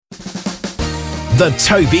The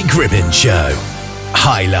Toby Gribbin Show.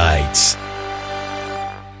 Highlights.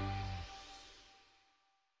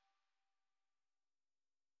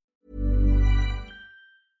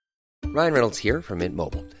 Ryan Reynolds here from Mint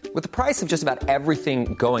Mobile. With the price of just about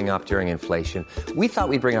everything going up during inflation, we thought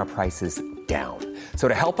we'd bring our prices down. So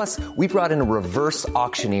to help us, we brought in a reverse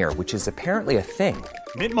auctioneer, which is apparently a thing.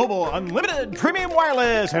 Mint Mobile Unlimited Premium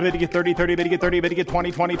Wireless. How to get 30, 30, bit to get 30, bit to get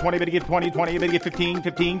 20, 20, 20, bit to get 20, 20, bit to get 15,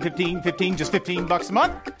 15, 15, 15, just $15 a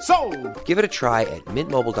month? Sold! Give it a try at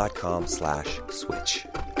mintmobile.com/switch.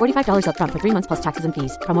 $45 up front for 3 months plus taxes and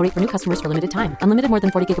fees. Promo rate for new customers for limited time. Unlimited more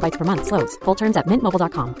than 40 gigabytes per month. Slows full terms at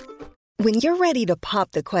mintmobile.com. When you're ready to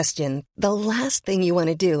pop the question, the last thing you want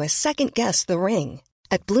to do is second-guess the ring.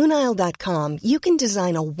 At BlueNile.com, you can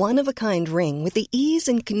design a one-of-a-kind ring with the ease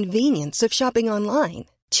and convenience of shopping online.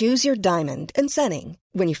 Choose your diamond and setting.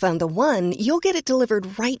 When you find the one, you'll get it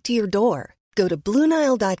delivered right to your door. Go to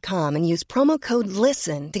BlueNile.com and use promo code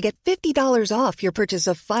LISTEN to get $50 off your purchase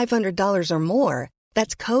of $500 or more.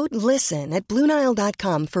 That's code LISTEN at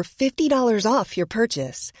BlueNile.com for $50 off your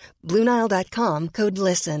purchase. BlueNile.com, code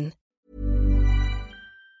LISTEN.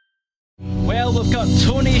 Well, we've got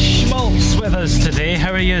Tony Schmaltz with us today.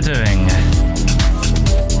 How are you doing?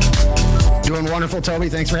 Doing wonderful, Toby.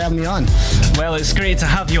 Thanks for having me on. Well, it's great to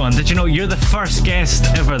have you on. Did you know you're the first guest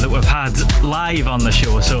ever that we've had live on the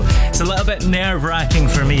show? So it's a little bit nerve-wracking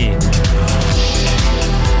for me.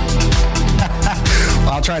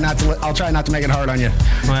 I'll try not to make it hard on you.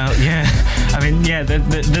 Well, yeah. I mean, yeah, the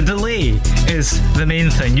delay is the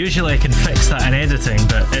main thing. Usually I can fix that in editing,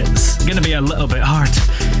 but it's going to be a little bit hard.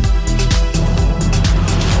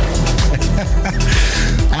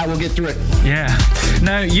 I will get through it. Yeah.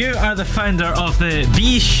 Now, you are the founder of the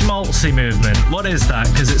Be Schmaltzy movement. What is that?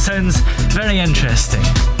 Because it sounds very interesting.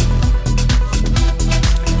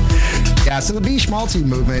 Yeah, so the Be Schmaltzy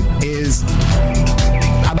movement is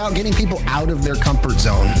about getting people out of their comfort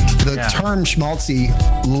zone. The term schmaltzy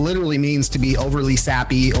literally means to be overly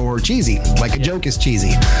sappy or cheesy, like a joke is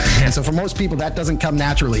cheesy. And so for most people, that doesn't come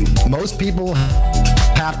naturally. Most people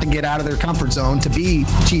have to get out of their comfort zone to be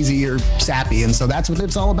cheesy or sappy, and so that's what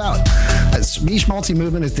it's all about. The Be Schmaltzy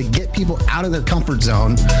movement is to get people out of their comfort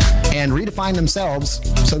zone and redefine themselves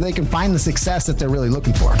so they can find the success that they're really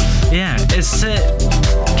looking for. Yeah, is it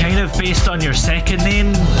kind of based on your second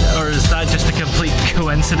name, or is that just a complete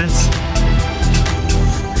coincidence?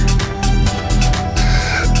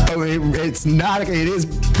 It's not. It is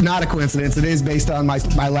not a coincidence. It is based on my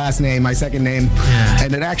last name, my second name,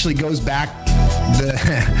 and it actually goes back.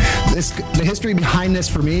 The history behind this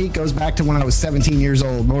for me goes back to when I was 17 years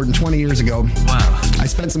old, more than 20 years ago. Wow. I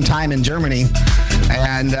spent some time in Germany,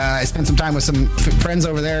 and I spent some time with some friends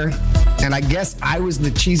over there. And I guess I was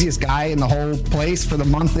the cheesiest guy in the whole place for the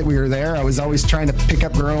month that we were there. I was always trying to pick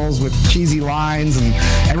up girls with cheesy lines, and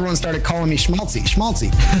everyone started calling me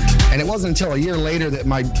Schmaltzy. And it wasn't until a year later that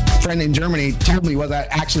my friend in Germany told me what that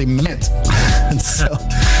actually meant. And so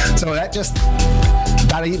that just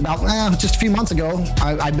just a few months ago,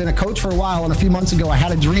 I'd been a coach for a while, and a few months ago I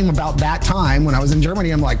had a dream about that time when I was in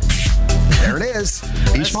Germany. I'm like, there it is.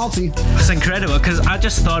 Be Schmaltzy. It's incredible, because I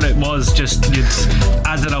just thought it was just you'd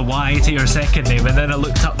added a Y to your second name, and then I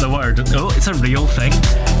looked up the word. Oh, it's a real thing.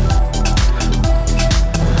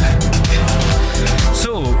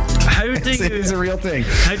 So, how do you... It is a real thing.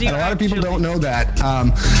 How do you and a lot of people don't know that.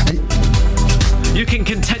 You can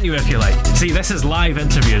continue if you like. See, this is live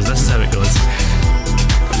interviews. This is how it goes.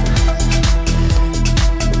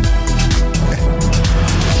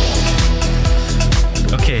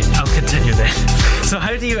 Okay, I'll continue then. So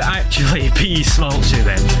how do you actually be schmaltzy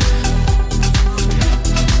then?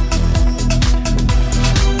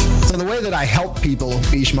 So the way that I help people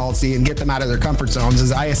be schmaltzy and get them out of their comfort zones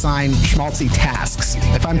is I assign schmaltzy tasks.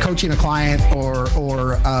 If I'm coaching a client or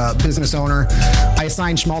a business owner, I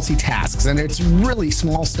assign schmaltzy tasks. And it's really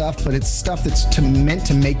small stuff, but it's stuff that's meant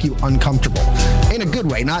to make you uncomfortable in a good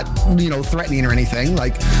way, not, threatening or anything.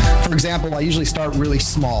 Like, for example, I usually start really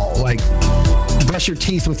small, like brush your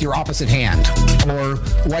teeth with your opposite hand or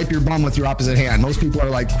wipe your bum with your opposite hand. Most people are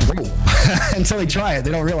like, whoa, until they try it. They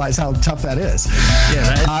don't realize how tough that is.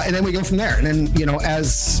 Yeah, and then we go from there. And then,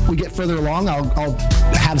 as we get further along, I'll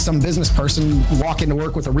have some business person walk into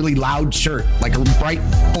work with a really loud shirt, like a bright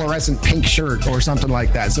fluorescent pink shirt or something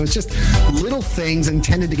like that. So it's just little things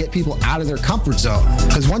intended to get people out of their comfort zone.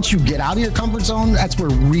 Because once you get out of your comfort zone, that's where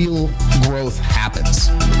real growth happens.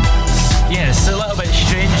 Yeah, it's a little bit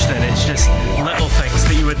strange then. It's just little things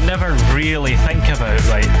that you would never really think about,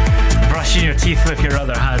 like brushing your teeth with your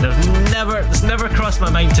other hand. It's never crossed my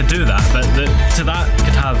mind to do that, but that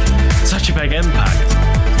could have such a big impact.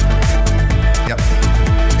 Yep.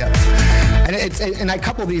 And it's and I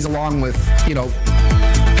couple these along with,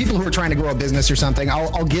 people who are trying to grow a business or something.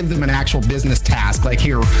 I'll give them an actual business task. Like,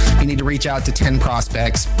 here, you need to reach out to 10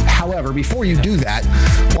 prospects. However, before you do that,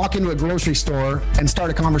 walk into a grocery store and start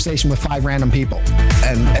a conversation with 5 random people.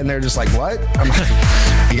 And they're just like, what? I'm like,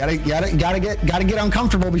 you gotta get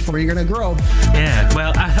uncomfortable before you're gonna grow. Yeah,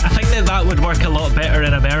 well, I think that would work a lot better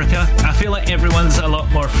in America. I feel like everyone's a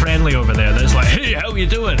lot more friendly over there. That's like, hey, how you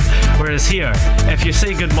doing? Whereas here, if you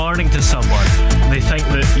say good morning to someone, they think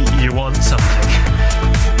that you want something.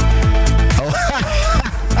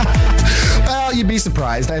 Well, you'd be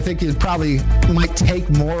surprised. I think it probably might take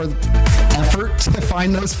more effort to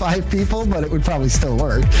find those 5 people, but it would probably still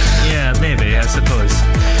work. Yeah, maybe, I suppose.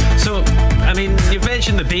 So, I mean, you've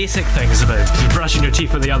mentioned the basic things about brushing your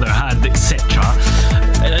teeth with the other hand, etc.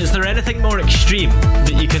 Is there anything more extreme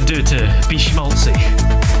that you can do to be schmaltzy?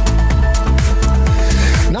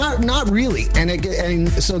 Not really, and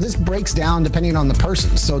so this breaks down depending on the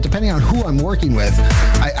person. So depending on who I'm working with,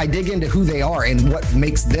 I dig into who they are and what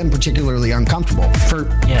makes them particularly uncomfortable.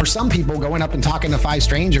 For some people, going up and talking to 5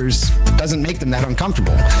 strangers doesn't make them that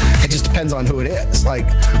uncomfortable. It just depends on who it is. Like,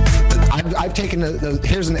 I've taken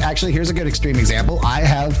here's a good extreme example. I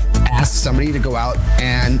have asked somebody to go out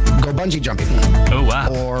and go bungee jumping. Oh wow!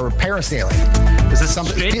 Or parasailing. Is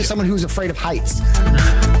this someone who's afraid of heights?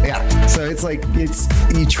 Yeah. So it's like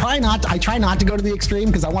I try not to go to the extreme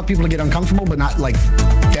because I want people to get uncomfortable, but not like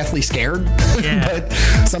deathly scared. Yeah. But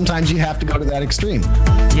sometimes you have to go to that extreme.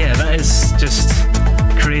 Yeah, that is just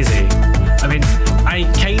crazy. I mean,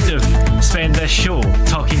 I kind of spend this show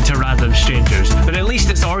talking to random strangers, but at least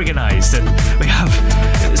it's organised and we have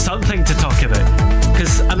something to talk about.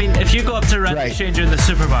 Because, I mean, if you go up to a random stranger in the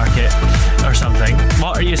supermarket or something,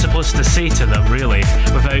 what are you supposed to say to them, really,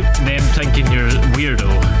 without them thinking you're a weirdo?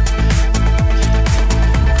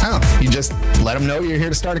 You just let them know you're here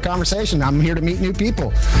to start a conversation. I'm here to meet new people.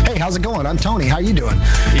 Hey, how's it going? I'm Tony. How you doing?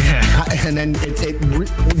 Yeah. And then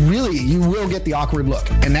really, you will get the awkward look,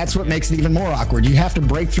 and that's what makes it even more awkward. You have to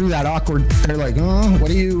break through that awkward. They're like, oh, what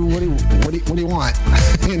do you want?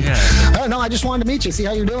 Oh no, I just wanted to meet you, see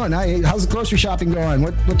how you're doing. Hey, how's the grocery shopping going?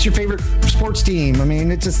 What's your favorite sports team? I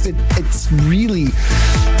mean, it takes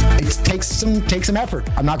some effort.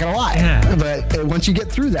 I'm not gonna lie. Yeah. But once you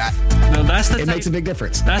get through that, it makes a big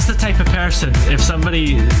difference. That's the type of person, if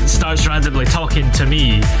somebody starts randomly talking to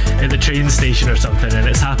me at the train station or something and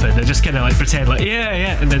it's happened, I just kind of like pretend like,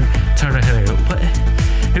 yeah, and then turn around and go, what?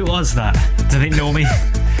 Who was that? Do they know me?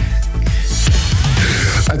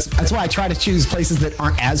 That's why I try to choose places that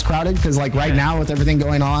aren't as crowded, because like right now with everything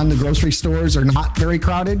going on, the grocery stores are not very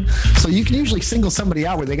crowded. So you can usually single somebody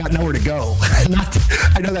out where they got nowhere to go.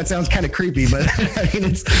 I know that sounds kind of creepy, but I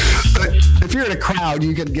mean, but if you're in a crowd,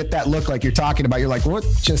 you can get that look like you're talking about. You're like, what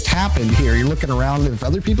just happened here? You're looking around if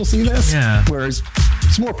other people see this. Yeah. Whereas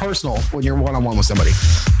it's more personal when you're one-on-one with somebody.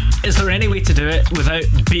 Is there any way to do it without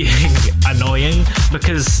being annoying?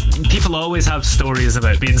 Because people always have stories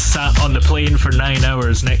about being sat on the plane for 9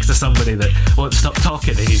 hours next to somebody that won't stop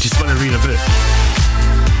talking and you just want to read a book.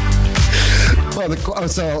 Well,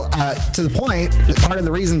 to the point, part of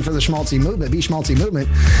the reason for the schmaltzy movement, Be Schmaltzy movement,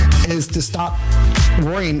 is to stop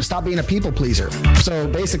being a people pleaser. So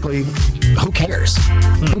basically, who cares?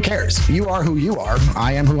 Who cares? You are who you are.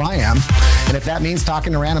 I am who I am. And if that means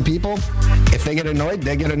talking to random people, if they get annoyed,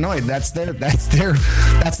 they get annoyed. That's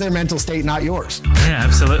their mental state, not yours. Yeah,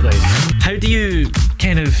 absolutely. How do you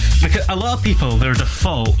because a lot of people, their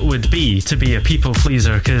default would be to be a people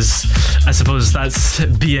pleaser, because I suppose that's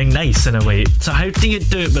being nice in a way. So how do you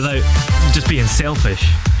do it without just being selfish?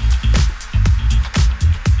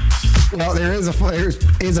 Well, there is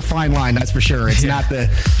a fine line, that's for sure. It's not the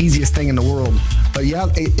easiest thing in the world. But yeah,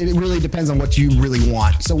 it really depends on what you really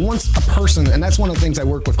want. So once a person, and that's one of the things I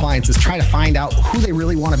work with clients, is try to find out who they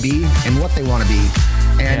really want to be and what they want to be.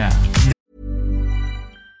 And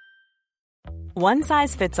One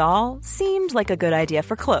size fits all seemed like a good idea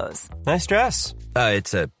for clothes. Nice dress.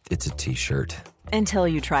 It's a t-shirt. Until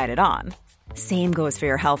you tried it on. Same goes for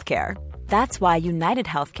your healthcare. That's why United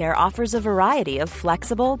Healthcare offers a variety of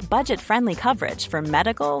flexible, budget-friendly coverage for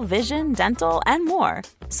medical, vision, dental, and more.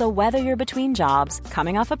 So whether you're between jobs,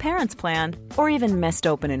 coming off a parent's plan, or even missed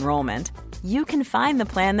open enrollment, you can find the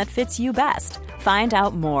plan that fits you best. Find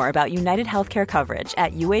out more about United Healthcare coverage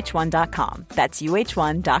at UH1.com. That's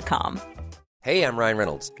UH1.com. Hey, I'm Ryan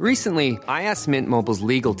Reynolds. Recently, I asked Mint Mobile's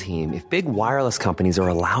legal team if big wireless companies are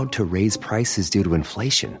allowed to raise prices due to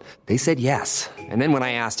inflation. They said yes. And then when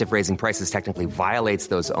I asked if raising prices technically violates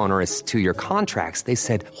those onerous 2-year contracts, they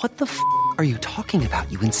said, "What the f*** are you talking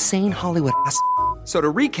about, you insane Hollywood ass?" So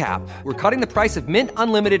to recap, we're cutting the price of Mint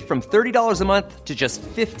Unlimited from $30 a month to just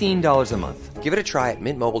 $15 a month. Give it a try at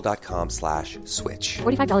mintmobile.com/switch.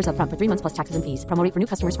 $45 up front for 3 months plus taxes and fees. Promo rate for new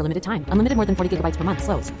customers for limited time. Unlimited more than 40 gigabytes per month.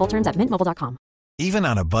 Slows full terms at mintmobile.com. Even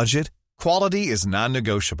on a budget, quality is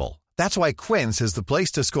non-negotiable. That's why Quince is the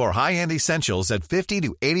place to score high-end essentials at 50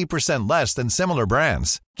 to 80% less than similar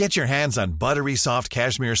brands. Get your hands on buttery soft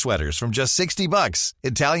cashmere sweaters from just $60,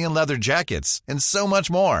 Italian leather jackets, and so much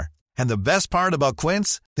more. And the best part about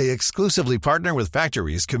Quince, they exclusively partner with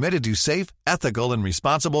factories committed to safe, ethical, and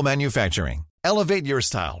responsible manufacturing. Elevate your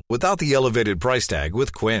style without the elevated price tag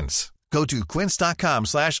with Quince. Go to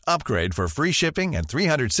quince.com/upgrade for free shipping and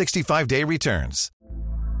 365-day returns.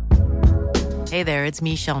 Hey there, it's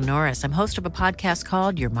Michelle Norris. I'm host of a podcast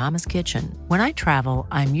called Your Mama's Kitchen. When I travel,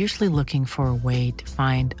 I'm usually looking for a way to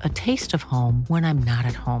find a taste of home when I'm not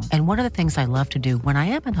at home. And one of the things I love to do when I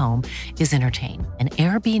am at home is entertain. And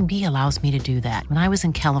Airbnb allows me to do that. When I was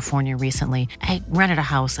in California recently, I rented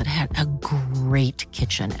a house that had a great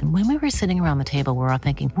kitchen. And when we were sitting around the table, we're all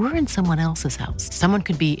thinking, we're in someone else's house. Someone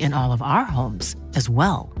could be in all of our homes as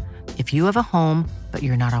well. If you have a home, but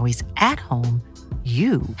you're not always at home,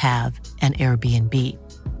 you have an Airbnb.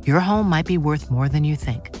 Your home might be worth more than you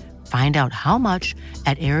think. Find out how much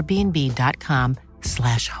at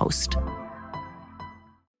airbnb.com/host.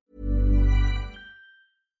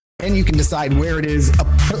 And you can decide where it is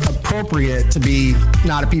appropriate to be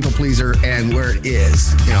not a people pleaser and where it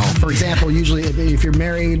is. You know, for example, usually if you're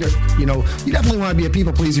married, you know, you definitely want to be a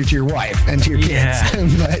people pleaser to your wife and to your kids,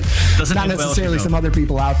 but not necessarily some other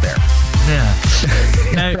people out there. Yeah.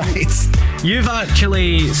 Now, right. You've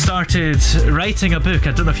actually started writing a book.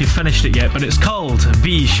 I don't know if you've finished it yet, but it's called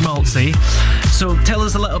Be Schmaltzy. So tell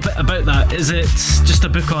us a little bit about that. Is it just a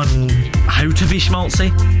book on how to be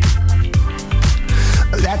schmaltzy?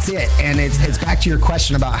 That's it. And it's back to your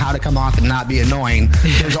question about how to come off and not be annoying.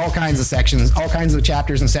 There's all kinds of sections, all kinds of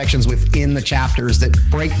chapters and sections within the chapters that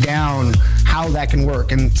break down how that can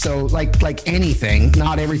work. And so like anything,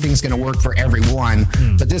 not everything's going to work for everyone,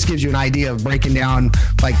 but this gives you an idea of breaking down,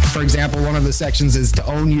 like, for example, one of the sections is to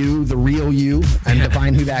own you, the real you, and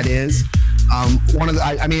define who that is. One of the,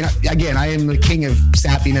 I mean, again, I am the king of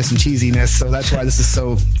sappiness and cheesiness, so that's why this is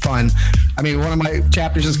so fun. I mean, one of my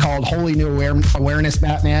chapters is called Wholly New Awareness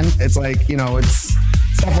Batman. It's like, you know, it's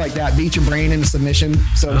stuff like that. Beat your brain into submission.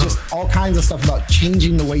 So just all kinds of stuff about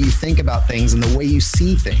changing the way you think about things and the way you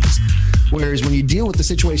see things. Whereas when you deal with the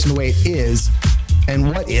situation the way it is, and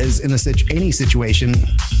what is in any situation,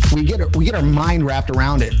 we get our mind wrapped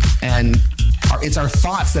around it, and it's our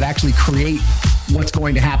thoughts that actually create what's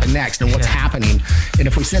going to happen next and what's happening. And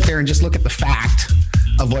if we sit there and just look at the fact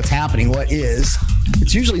of what's happening, what is,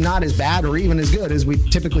 it's usually not as bad or even as good as we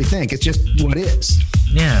typically think. It's just what is.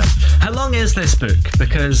 Yeah. How long is this book?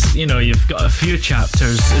 Because, you know, you've got a few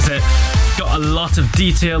chapters. Is it got a lot of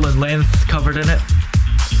detail and length covered in it?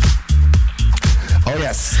 Oh,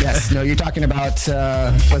 yes. No, you're talking about,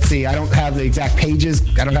 let's see, I don't have the exact pages.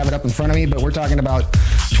 I don't have it up in front of me, but we're talking about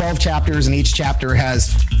 12 chapters, and each chapter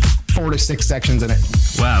has 4 to 6 sections in it.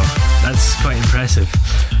 Wow, that's quite impressive.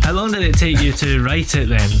 How long did it take you to write it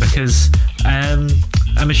then? Because I'm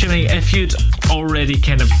assuming if you'd already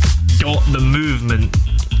kind of got the movement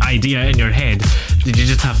idea in your head, did you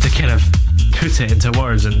just have to kind of put it into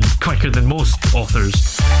words and quicker than most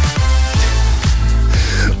authors?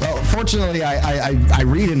 Well, fortunately, I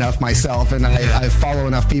read enough myself, and I follow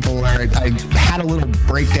enough people where I had a little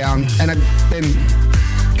breakdown, and I've been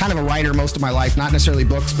kind of a writer most of my life, not necessarily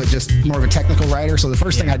books, but just more of a technical writer. So the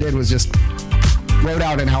first thing I did was just wrote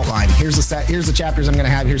out an outline. Here's the chapters I'm going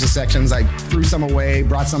to have. Here's the sections. I threw some away,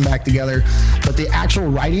 brought some back together. But the actual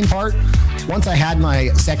writing part, once I had my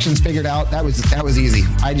sections figured out, that was easy.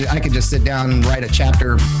 I could just sit down and write a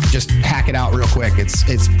chapter, just hack it out real quick.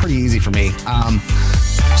 It's pretty easy for me.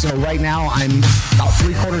 So right now I'm about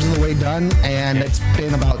 3/4 of the way done, and it's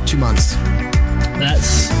been about 2 months.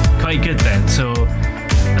 That's quite good then. So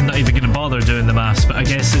I'm not even going to bother doing the maths, but I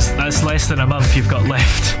guess that's less than a month you've got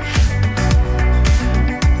left.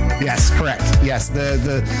 Yes, correct. Yes,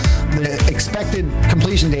 the expected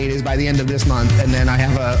completion date is by the end of this month, and then I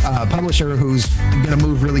have a publisher who's going to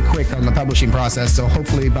move really quick on the publishing process. So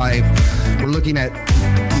hopefully we're looking at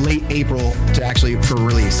late April for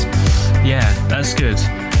release. Yeah, that's good.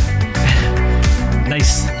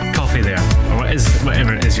 Nice coffee there, or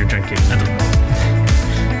whatever it is you're drinking. I don't know.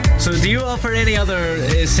 So do you offer any other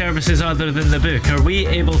services other than the book? Are we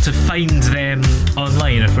able to find them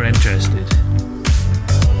online if we're interested?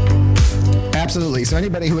 Absolutely. So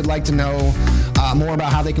anybody who would like to know more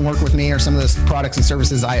about how they can work with me or some of the products and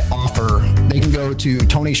services I offer, they can go to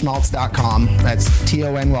TonySchmaltz.com. That's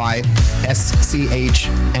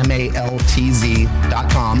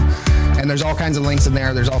TonySchmaltz.com. And there's all kinds of links in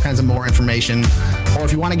there. There's all kinds of more information. Or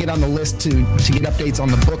if you want to get on the list to get updates on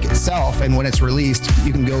the book itself and when it's released,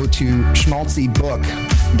 you can go to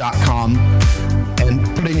schmaltzybook.com and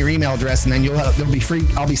put in your email address, and then there'll be free.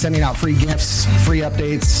 I'll be sending out free gifts, free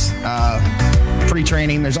updates, free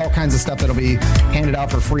training. There's all kinds of stuff that'll be handed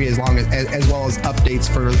out for free as well as updates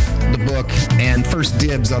for the book and first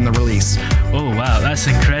dibs on the release. Oh wow, that's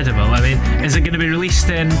incredible. I mean, is it going to be released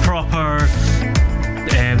in proper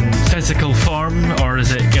physical form, or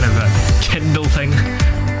is it kind of a Kindle thing?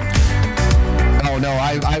 Oh no,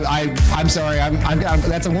 I'm sorry. I've got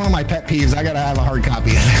that's one of my pet peeves. I got to have a hard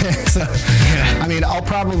copy. So, yeah. I mean, I'll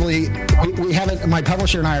probably we haven't. My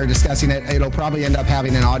publisher and I are discussing it. It'll probably end up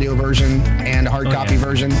having an audio version and a hard copy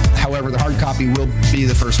version. However, the hard copy will be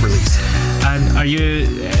the first release. And are you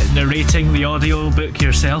narrating the audio book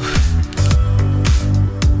yourself?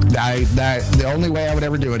 The only way I would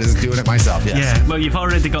ever do it is doing it myself. Yes. Yeah. Well, you've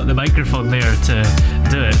already got the microphone there to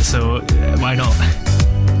do it, so why not?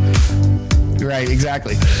 Right,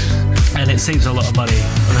 exactly. And it saves a lot of money.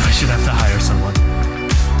 I should have to hire someone.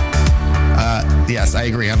 Yes, I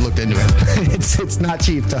agree. I've looked into it. It's not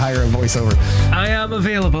cheap to hire a voiceover. I am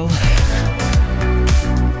available.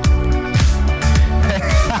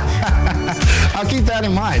 I'll keep that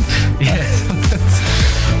in mind. Yeah.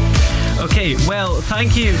 Okay, well,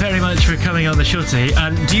 thank you very much for coming on the show today.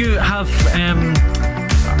 And do you have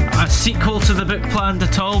a sequel to the book planned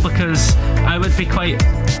at all? Because I would be quite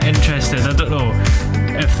interested. I don't know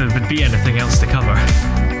if there would be anything else to cover.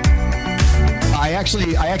 I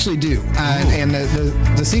actually do, and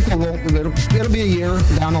the sequel it'll be a year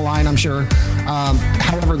down the line, I'm sure.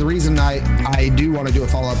 However, the reason I do want to do a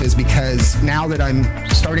follow-up is because now that I'm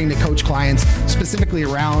starting to coach clients specifically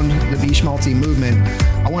around the Be Schmaltzy movement,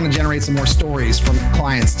 I want to generate some more stories from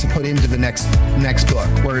clients to put into the next book.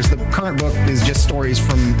 Whereas the current book is just stories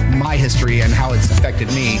from my history and how it's affected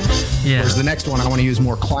me. Yeah. Whereas the next one, I want to use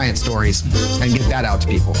more client stories and get that out to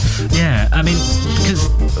people. Yeah, I mean, because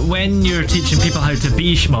when you're teaching people how to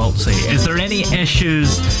be schmaltzy, is there any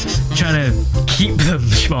issues trying to keep them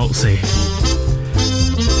schmaltzy?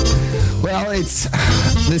 Well, yes,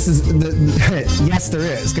 there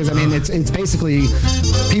is, because I mean it's basically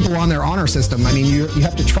people on their honor system. I mean, you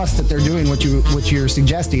have to trust that they're doing what you're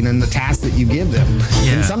suggesting and the task that you give them.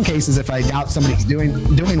 Yeah. In some cases, if I doubt somebody's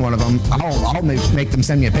doing one of them, I'll make them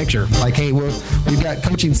send me a picture. Like, hey, we've got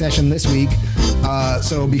coaching session this week,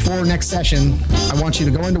 so before next session, I want you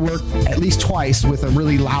to go into work at least twice with a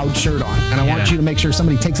really loud shirt on, and I want you to make sure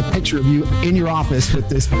somebody takes a picture of you in your office with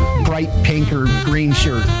this bright pink or green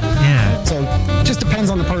shirt. Yeah. So it just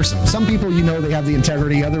depends on the person. Some people, they have the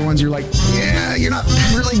integrity. Other ones, you're like, yeah, you're not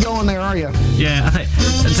really going there, are you? Yeah, I think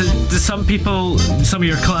do some people, some of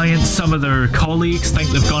your clients, some of their colleagues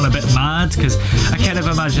think they've gone a bit mad? Because I kind of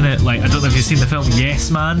imagine it like, I don't know if you've seen the film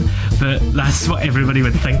Yes Man, but that's what everybody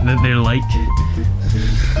would think that they're like.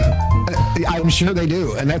 I'm sure they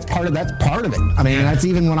do, and that's part of it. I mean, that's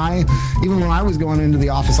even when I was going into the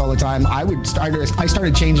office all the time, I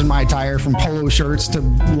started changing my attire from polo shirts to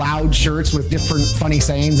loud shirts with different funny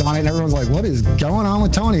sayings on it, and everyone's like, what is going on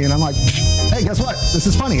with Tony? And I'm like, hey, guess what? This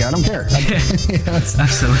is funny. I don't care.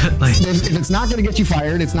 Absolutely. If it's not going to get you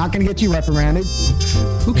fired, it's not going to get you reprimanded,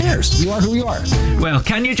 who cares? You are who you are. Well,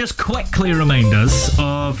 can you just quickly remind us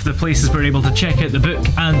of the places we're able to check out the book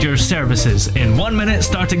and your services in 1 minute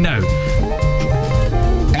starting now?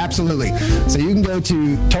 Absolutely. So you can go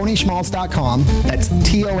to TonySchmaltz.com. That's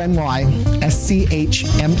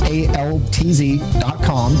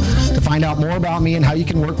TonySchmaltz.com to find out more about me and how you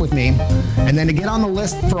can work with me. And then to get on the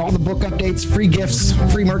list for all the book updates, free gifts,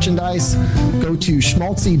 free merchandise, go to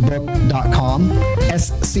schmaltzybook.com.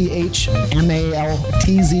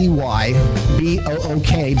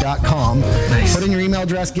 SCHMALTZYBOOK.com. Nice. Put in your email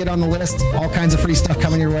address, get on the list. All kinds of free stuff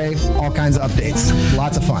coming your way. All kinds of updates.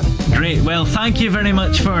 Lots of fun. Great. Well, thank you very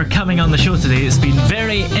much for coming on the show today. It's been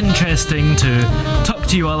very interesting to talk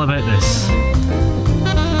to you all about this.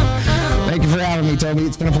 Thank you for having me, Toby.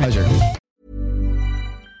 It's been a pleasure.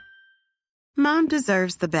 Mom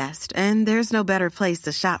deserves the best, and there's no better place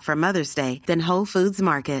to shop for Mother's Day than Whole Foods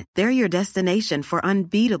Market. They're your destination for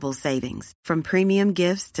unbeatable savings, from premium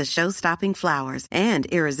gifts to show-stopping flowers and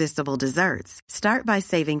irresistible desserts. Start by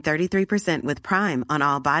saving 33% with Prime on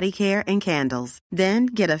all body care and candles. Then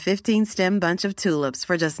get a 15-stem bunch of tulips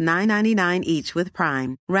for just $9.99 each with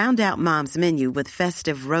Prime. Round out Mom's menu with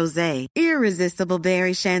festive rosé, irresistible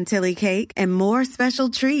berry chantilly cake, and more special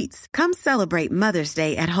treats. Come celebrate Mother's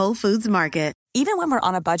Day at Whole Foods Market. Market. Even when we're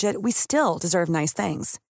on a budget, we still deserve nice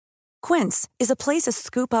things. Quince is a place to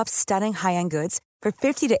scoop up stunning high-end goods for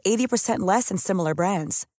 50 to 80% less than similar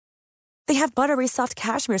brands. They have buttery soft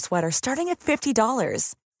cashmere sweaters starting at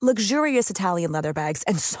 $50, luxurious Italian leather bags,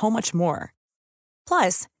 and so much more.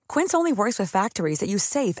 Plus, Quince only works with factories that use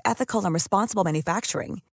safe, ethical, and responsible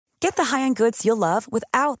manufacturing. Get the high-end goods you'll love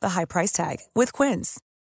without the high price tag with Quince.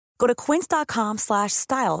 Go to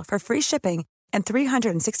quince.com/style for free shipping and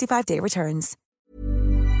 365-day returns.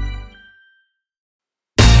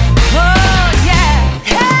 Oh, yeah.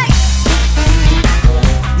 Hey!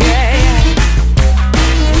 Yeah, yeah.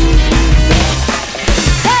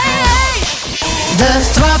 Hey! The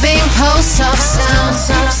throbbing pulse of sound.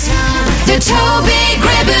 The Toby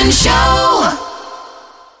Gribbon Show.